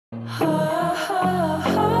I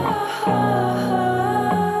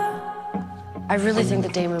really think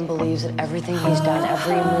that Damon believes that everything he's done,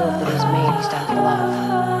 every move that he's made, he's done for love.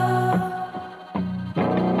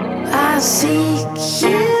 I seek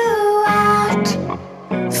you out,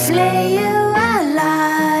 flay you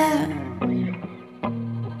alive.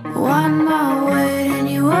 One more word and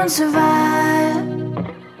you won't survive.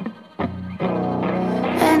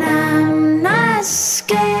 And I'm not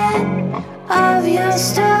scared of your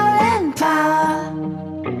stolen power.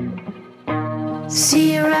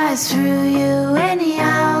 See right through you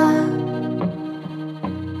anyhow.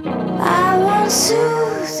 I won't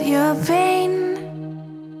soothe your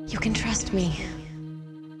pain. You can trust me.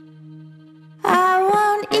 I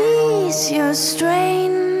won't ease your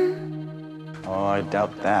strain. Oh, I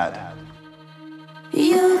doubt that.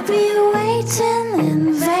 You'll be waiting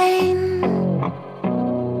in vain.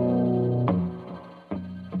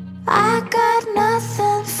 I got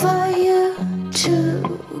nothing for you to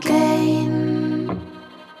gain.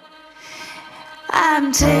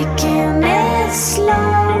 I'm taking it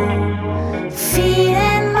slow,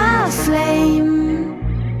 feeding my flame,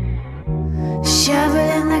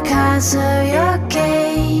 shoveling the cards of your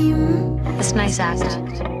game. It's a nice act.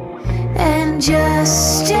 And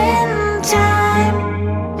just in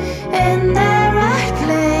time, in the right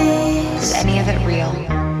place. Is any of it real?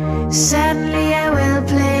 Suddenly I will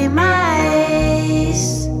play my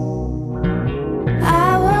ace.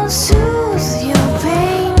 I won't soothe your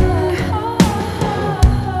pain.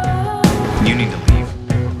 You need to leave.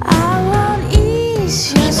 I won't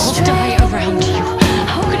ease your People strain. die around you.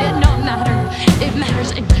 How could it not matter? It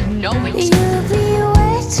matters and you know it. You'll be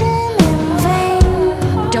waiting in vain.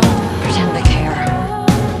 Don't pretend to care.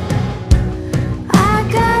 I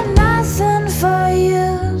got nothing for you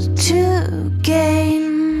to gain.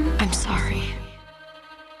 I'm sorry.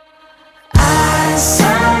 Eyes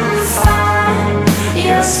on fire,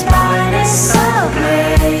 your spine is so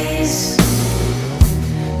blaze,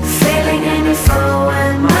 feeling any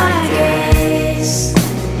forward my gaze,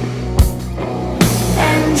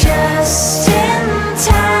 and just in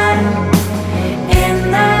time, in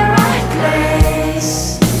the right place,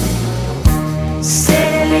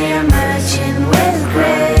 steadily emerging with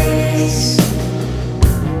grace.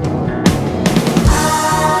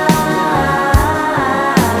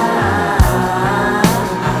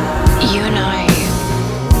 You and I,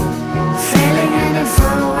 Feeling any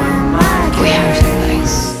forward my we have something.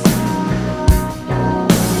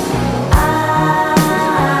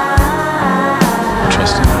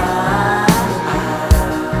 Trust in me.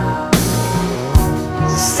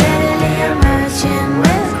 Steadily emerging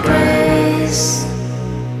with grace.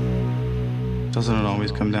 Doesn't it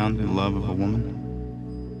always come down to the love of a woman?